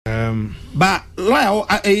But lawyer,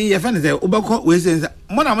 I find it Ubako we say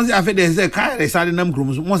one of us after they say car started them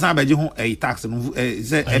grooms, most I bet you a tax and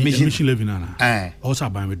emission levy nana. Also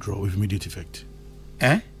buy withdraw with immediate effect.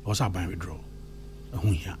 Also buy withdraw.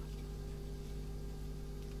 Here.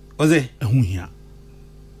 Was it here?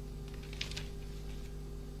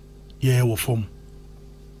 Yeah, we form.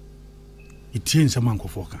 It changes a manco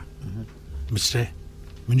foka. Mr.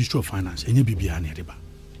 Ministry of Finance, any BBA near the bar.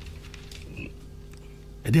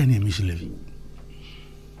 A day emission levy.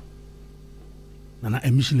 Nana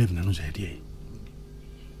emission levy, no idea.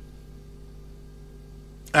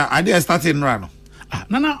 I did start in Rano.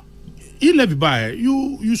 Nana, you levy by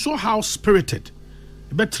you saw how spirited.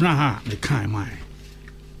 Better na the kind my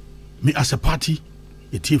me as a party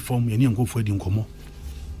a tea form any go for the incomo.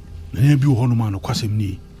 Na bi ho no ma no kwasem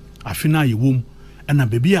ni afina ye wom na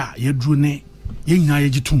baby a ye dru ne ye nya ye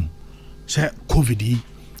gitum say covid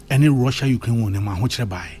any Russia Ukraine won ma ho kire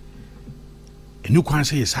bae eni kwan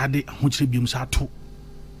say ye sade ho kire biem sa to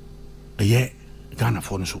ye Ghana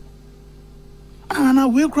for no so ana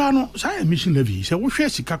we kra no say emission levy say wo hwe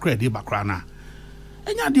sika kra de ba kra na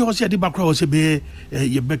enya de o se de ba kra o se be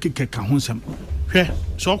ye be keka ho nsem hwe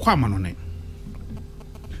so kwa ma no ne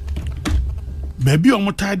baby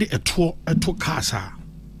omo tide eto kasa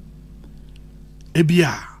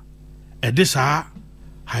ebia edisa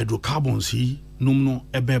hydrocarbons yi num no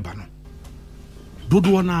ebeba no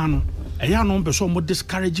dodo na no eya no mbe so mo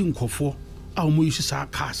discourage nkofo a mo use sa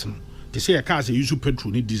cars no they say a cars use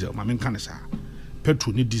petrol ni diesel ma menka ne sa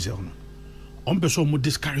petrol ni diesel no ombe so mo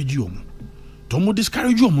discourage you mo to mo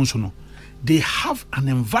discourage you mo so no they have an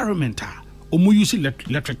environmental omo use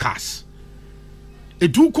electric cars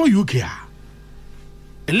eduko UK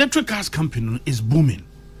electric cars company is booming.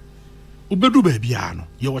 Ubedu baby ano,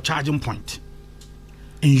 your charging point.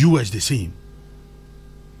 In US the same.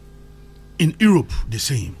 In Europe the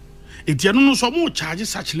same. If you don't know so more charges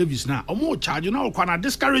such levies now, or more charge now, can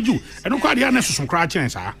discourage you. And no quite the honest some cry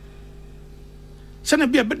chance, sir. Send a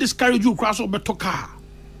be a bit discourage you cross over to car.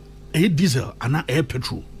 A diesel and not air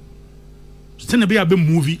petrol. Send a be a bit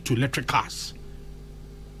movie to electric cars.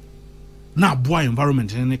 Now boy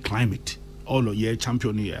environment and climate. All of year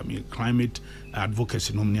champion here, I mean climate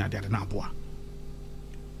advocacy no near there na boa.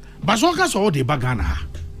 But so ka so the bagana ha.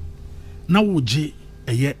 Now we je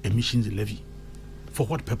a year emissions levy. For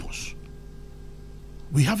what purpose?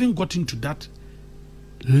 We haven't gotten to that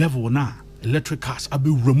level now. Electric cars are be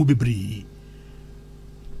removable.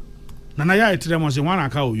 Nana ya etire mo se one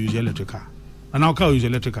aka o use electric car. And now car use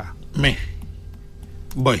electric car. Me.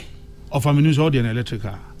 Boy. Of a minute all the electric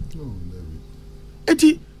car. No,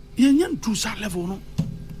 Levy. To that level, no,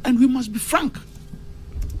 and we must be frank.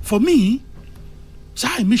 For me,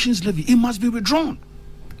 that emissions levy it must be withdrawn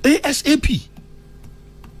ASAP.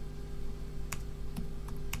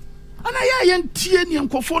 And I ain't TN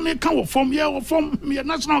from me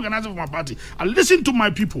national organizer of my party. I listen to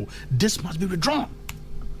my people. This must be withdrawn.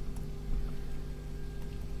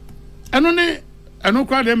 And only I know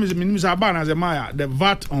quite them is Mr. Ban as a Maya the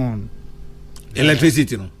VAT on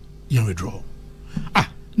electricity, no, you withdraw.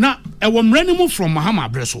 Now, I was running from Mahama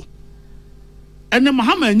Bresso. And the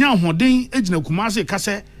Mahama nya hoden ejina Kumase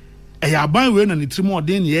kase e ya ban we na nitrimo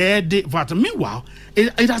den ye de vat. Meanwhile,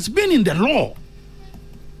 it has been in the law.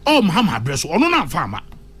 Oh Mahama Bresso ono na farmer.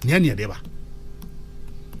 Ne ne deba.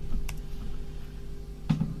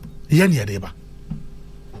 Ye ne deba.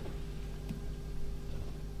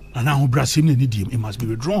 And now Brasim ne nidim it must be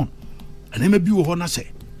withdrawn. And then maybe we ho na say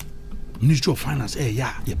Ministry of Finance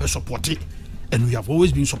yeah, you be support it. And we have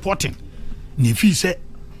always been supporting. Nifi say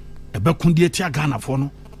Ebe Ghana for no.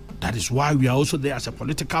 That is why we are also there as a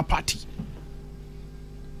political party.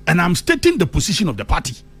 And I'm stating the position of the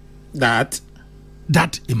party. That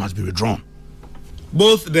it must be withdrawn.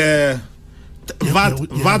 Both the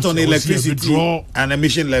VAT on electricity and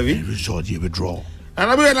emission levy. Withdraw.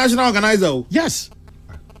 And I be a national organizer. Yes.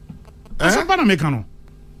 Asempa na mekano.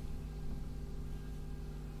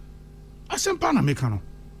 Asempa na mekano.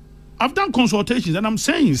 I've done consultations and I'm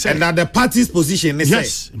saying and that the party's position is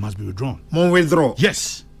yes, it must be withdrawn. More withdraw.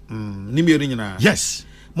 Yes. Yes.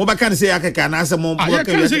 Mo can say I can answer more. I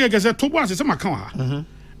can say to boss some account.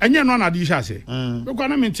 And you know na di say. We go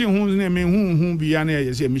na maintain who name who be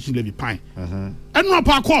an say emission levy pine. And no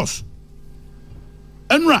pa course.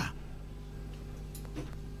 Enra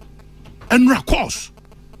course.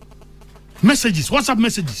 Messages, WhatsApp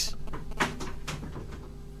messages.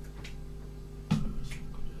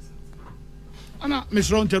 Anna, Miss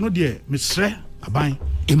Ronteno, dear, Miss Re, Abai,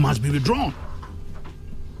 it must be withdrawn.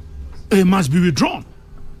 It must be withdrawn.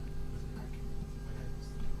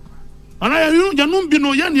 And I don't be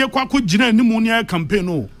no yan Kwaku Jina pneumonia campaign.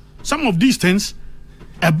 No, some of these things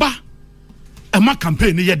eba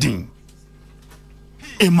campaign yedin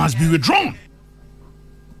it must be withdrawn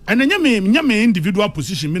and nyame individual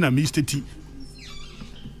position me na me state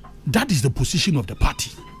that is the position of the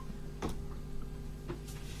party.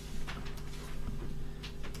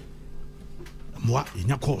 Moi in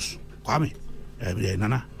your course kwame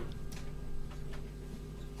nana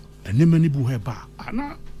enemani bu heba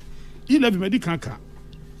ana Levy medical car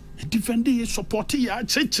defend support ya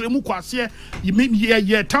chechere mu kwase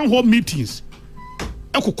ye town hall meetings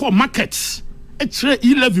ekoko markets echere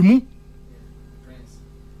Levy mu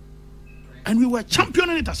and we were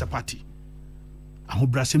championing it as a party. And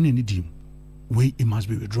Brasem ni dim way it must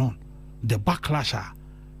be withdrawn. The backlash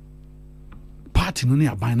party no ne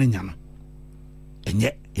aban na nya no and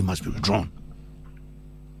yet it must be withdrawn.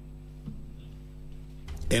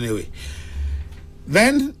 Anyway,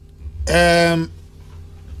 then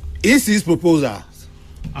is his proposal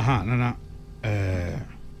nana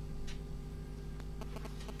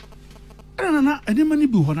any money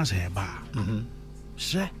be hona say ba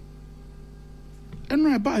say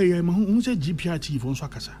eno e ba ye ma hu say GPRT fo so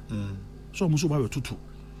akasa so mo so ba tutu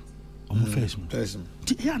omo first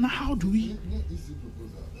yeah na how do we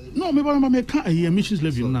no me ba me kan emissions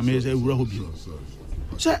levy na me say wura hobi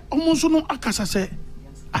say omo so no akasa say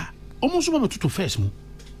omo so ba tutu first mo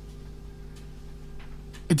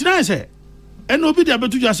it na say eno obi dey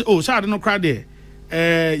betu just oh say no cry there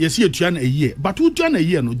yes etua na eyi but utua na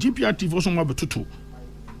eyi no GPRT fo so mo ba tutu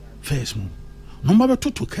first mo no ma ba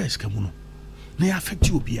tutu case ka mu no na affect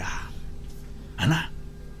you bia ana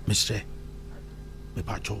Mr. me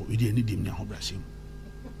pacho we dey need him na ho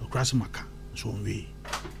brasimokrasi maka so we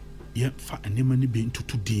ye fa enema ni be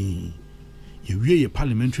ntutu din ye wie ye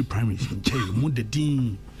parliamentary primaries in che mu de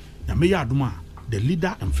din na me ya adoma the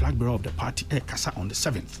leader and flag bearer of the party kasa on the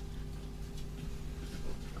 7th.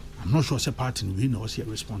 I'm not sure say party we know see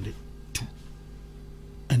responded to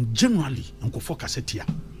and generally Nkofo kasetia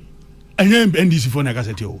enye NDC for na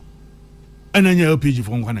kasetia o enye LPG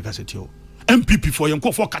for na kasetia o NPP for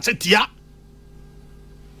Nkofo kasetia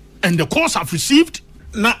and the calls have received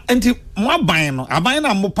na enti mo aban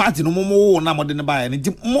no mo party no mo na mo de ne ba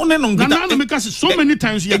enti mo ne no ngita na make us so many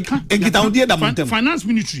times you can finance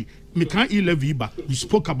ministry me can Levy ba we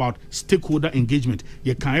spoke about stakeholder engagement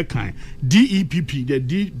you can DEPP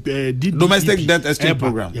the domestic debt exchange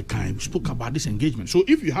program you can spoke about this engagement. So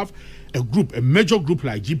if you have a major group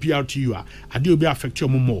like GPRTU Addo be affect you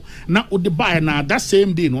more now o the buy na that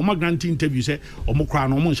same day no grant interview say omo kra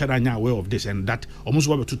no omo nshada nya aware of this and that omo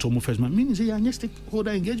so be to omo first man meaning say ya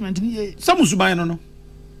stakeholder engagement ni some so buy no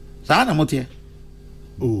sa na motie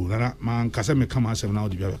oh nana man kase me come asem na o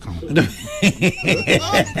di bia account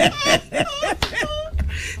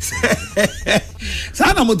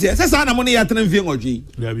sa na motie sa na mo ne ya tena mfie ngodwi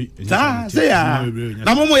Levy sa say ya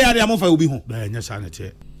na mo ya ya mo fa obi ho ba nya sa na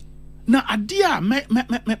tie na adia me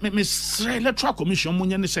electoral commission mo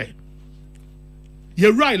nye say ye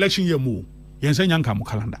right election year mu ye nsa nyanka mo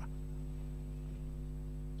calendar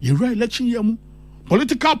ye right election year mu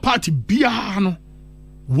political party bia no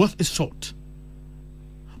worth a salt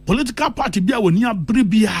political party bia woni abre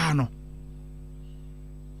bia no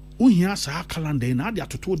ohia sa calendar na dia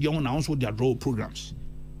toto dia on na on so dia draw programs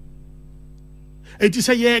it is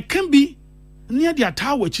say ye can be near dia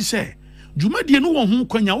tawo chi say dwumadie no won ho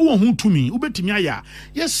kwanya wo ho tumi ubetimi aya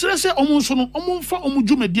yesere se omo so no omo mfa omo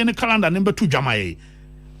dwumadie ne calendar ne beto dwamaye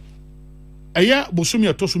eya bosomi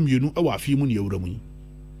etoso mienu e wa afi mu ne ewura mu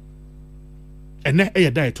ene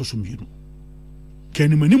eya da etoso mienu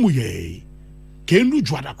kenimani mu ye kenu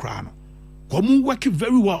dwada kra no komo work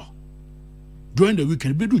very well during the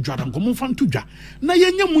weekend bedu dwada komo mfa nto dwa na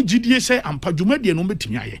yenya mu gidie se ampa dwumadie no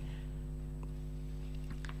betimi aye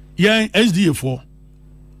yen SDA4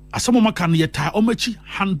 asamo maka no yeta omachi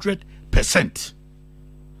 100%.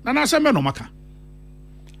 Na na aseme no maka.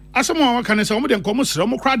 Asamo maka ne se omo de nkomo sere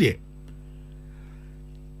omo kra de.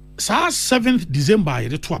 Sa 7th December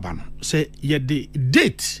ye to aba no. Se ye de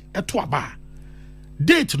date eto aba.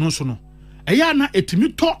 Date no so no. Eya na etimi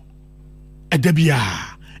to edabia.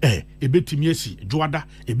 Ebetimi asi dwoada,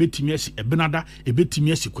 ebetimi asi ebenada,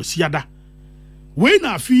 ebetimi asi kwasiada. We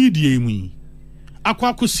na afi die mu.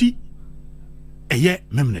 Akwakosi eye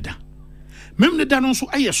memneda no so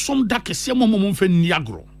eye som da kese momom fa ni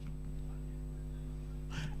agro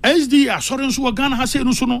SD asore nso Ghana ha se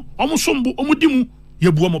no so no omo sombo omo dimu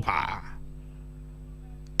yebu omo pa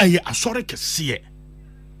eye asore kese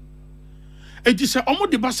eti se omo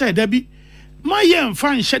de ba se da bi ma ye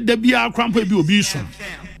mfa nhye da bi akrampa bi obi so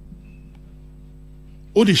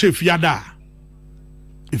o de she fiada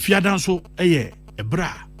nso eye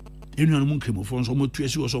ebra Anyone mun cremo for so much to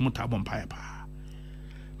so much tabon papa.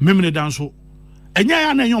 Memne danso.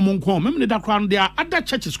 Enya na enyo monko memne da kwan there other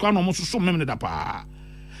churches kwan no so memne da pa.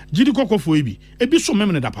 Jidi kokofo ebi so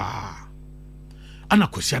memne da pa. Ana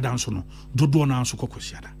kosia danso no dodo na so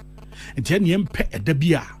kokosia da. Enti ene empe eda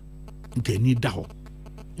bia nti ani da ho.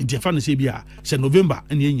 Enti afa no se bia se November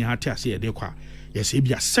ene enya ate ase ede kwa. Yes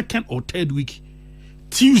bia second or third week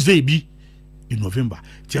Tuesday be in November.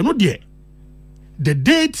 Enti no there the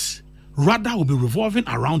dates rather will be revolving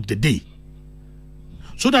around the day.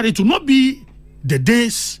 So that it will not be the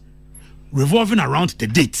days revolving around the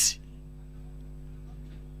dates.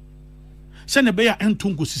 Senebeya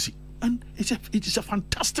entungo sisi. And it is a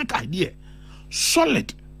fantastic idea.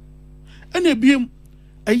 Solid. And a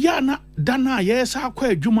yana dana yes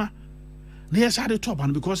akwa juma. Yes I the top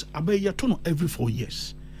and because abeya tono every 4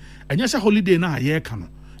 years. And yes a holiday na ye kano.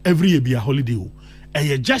 Every year be a holiday.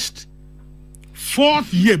 And just 4th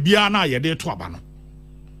year biana ye de to abano.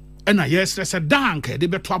 And yes there's a dank de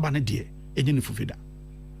be to abane de. Enye ni fufida.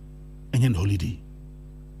 Enye ni holiday.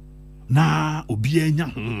 Na obi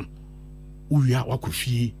enya ho. Uya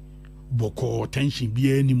wakofie boko tension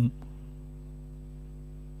bi anim.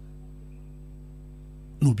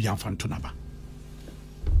 No bi amfanto naba.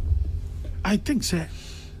 I think sir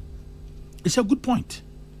it's a good point.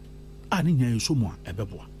 Ani nya so mo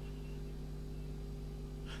ebeboa.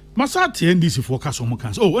 Masati NDC focus on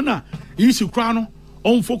mokans. Oh, na isi kra no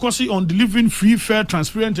on focusing on delivering free, fair,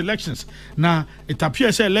 transparent elections. Na it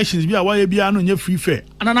appears elections bi a waye bia no nya free fair.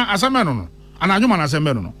 Anana Asempa no. Anadwuma na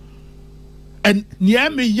Asempa no. And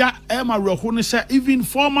niame ya ema roko ne say even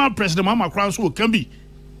former President Mahama so can be.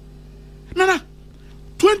 Nana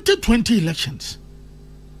 2020 elections.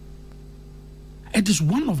 It is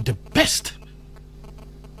one of the best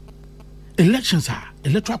elections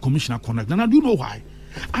electoral commissioner conduct. And I do know why.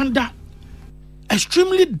 Under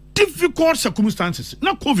extremely difficult circumstances.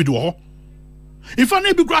 Not COVID war. If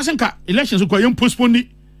I be crossing elections are postponed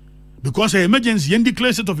because of emergency and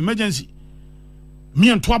declare state of emergency. Me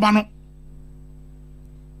and Twabano.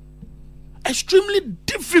 Extremely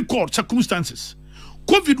difficult circumstances.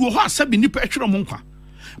 COVID war has said nipa extra monka.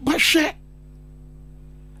 But share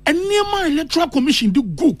and near my electoral commission do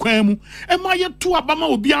go kwemu. Am I yet to Abama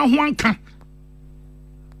will be on one can?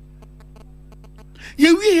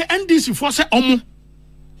 Ye we NDC for say omo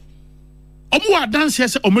dance here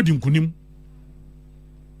say omo di nkunim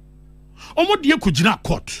omo de kujina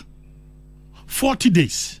court 40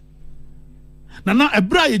 days na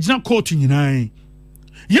ebra ye gina court nyinaa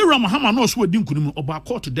ye Mahama no so di nkunim oba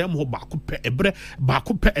court dem ho ba ko pe ebre ba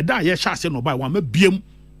ko pe eda ye sha ase no ba wa ma biem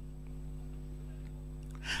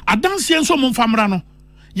adanse enso mo famra no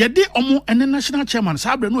ye de omo ene national chairman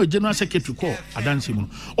sabre no general secretary call adanse mu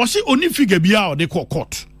o si oni figure bia o de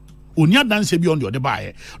court oni adanse bi on de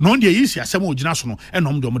baaye no de yisi asem ogina so no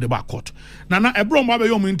enom de omo de ba court na ebro mo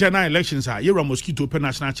abeyo mo internal elections yera mosquito pe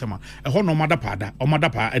national chairman ho no madapada o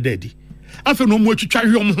madapa edadi afa no mo atwitwa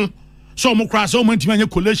hwe ho so mo kra so mo ntimi anya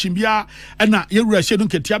collation bia na yewura Sheldon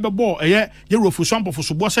ketia bebo yewura fusampo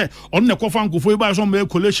fusobo se on ne kofa Akuffo ba so mo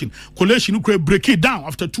collation kra break it down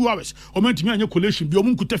after 2 hours o mo ntimi anya collation bia o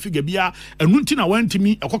mo nkuta figure bia enu nti na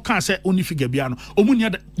wantimi ekoka se oni figure bia no o mo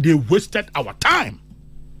nya they wasted our time.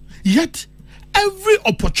 Yet every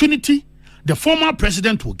opportunity the former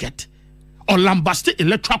president will get or Lambasti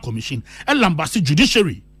Electoral Commission and Lambasti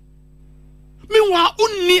Judiciary. Meanwhile,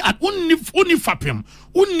 unni fapem,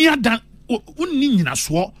 unni adan, unni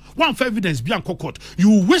nyinaswo, one for evidence beyond court.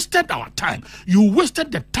 You wasted our time. You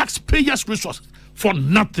wasted the taxpayers' resources for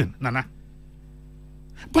nothing, Nana.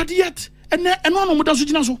 But yet, and one of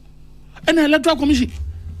the and the Electoral Commission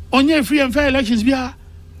on your free and fair elections, and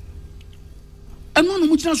one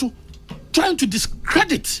of trying to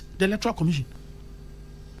discredit the Electoral Commission.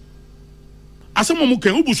 Asema mo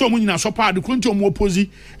kan obuso mo nyina so pa de kronti mo opposi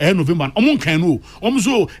November omo kan no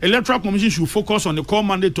omzo Electoral Commission should focus on the core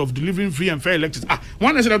mandate of delivering free and fair elections.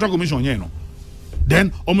 One is Electoral Commission no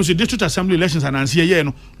then almost district assembly elections and answer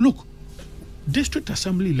no look district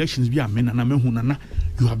assembly elections be amena na mehu nana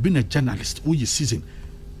you have been a journalist all your season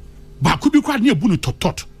ba could be quite near bunu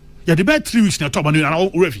tot ya the bad 3 weeks na top and na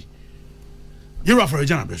refi yera for a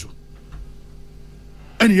journal beso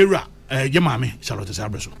and yera ye mame Charlotte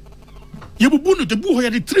Sabreso Yebubunu the boo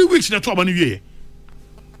had 3 weeks in the top year.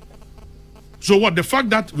 So what the fact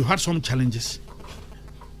that we had some challenges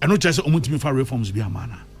and not just for reforms be a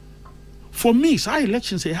manner. For me, our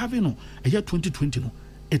elections having a year 2020,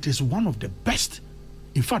 it is one of the best.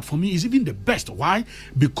 In fact, for me, it's even the best. Why?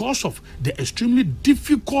 Because of the extremely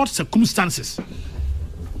difficult circumstances.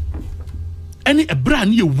 Any a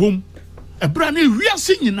brand new womb, a brand new real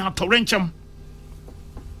singing now torrentium.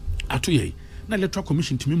 atoye na electoral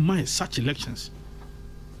commission to me my such elections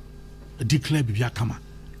declare bibia kama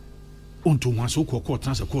onto once so court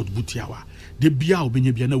transfer court butiawa de bia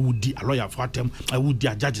obenya bia na wudi a lawyer for atem I would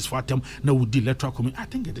the judges for atem na wudi electoral commission. I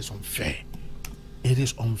think it is unfair. It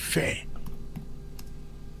is unfair.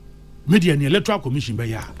 Media ni electoral commission be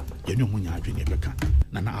ya yenyo hunya adwene beka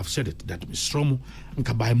na I've said it that Mr.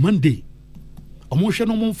 nka by Monday omo hwe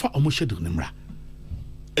no mo mfa omo hwe de nemra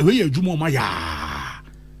ewe ye adwuma ma ya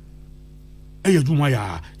adwuma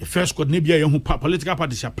ya the first quarter ne bia ye hu political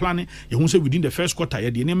parties are planning ye hu say within the first quarter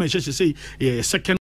ye de ne ma hye say second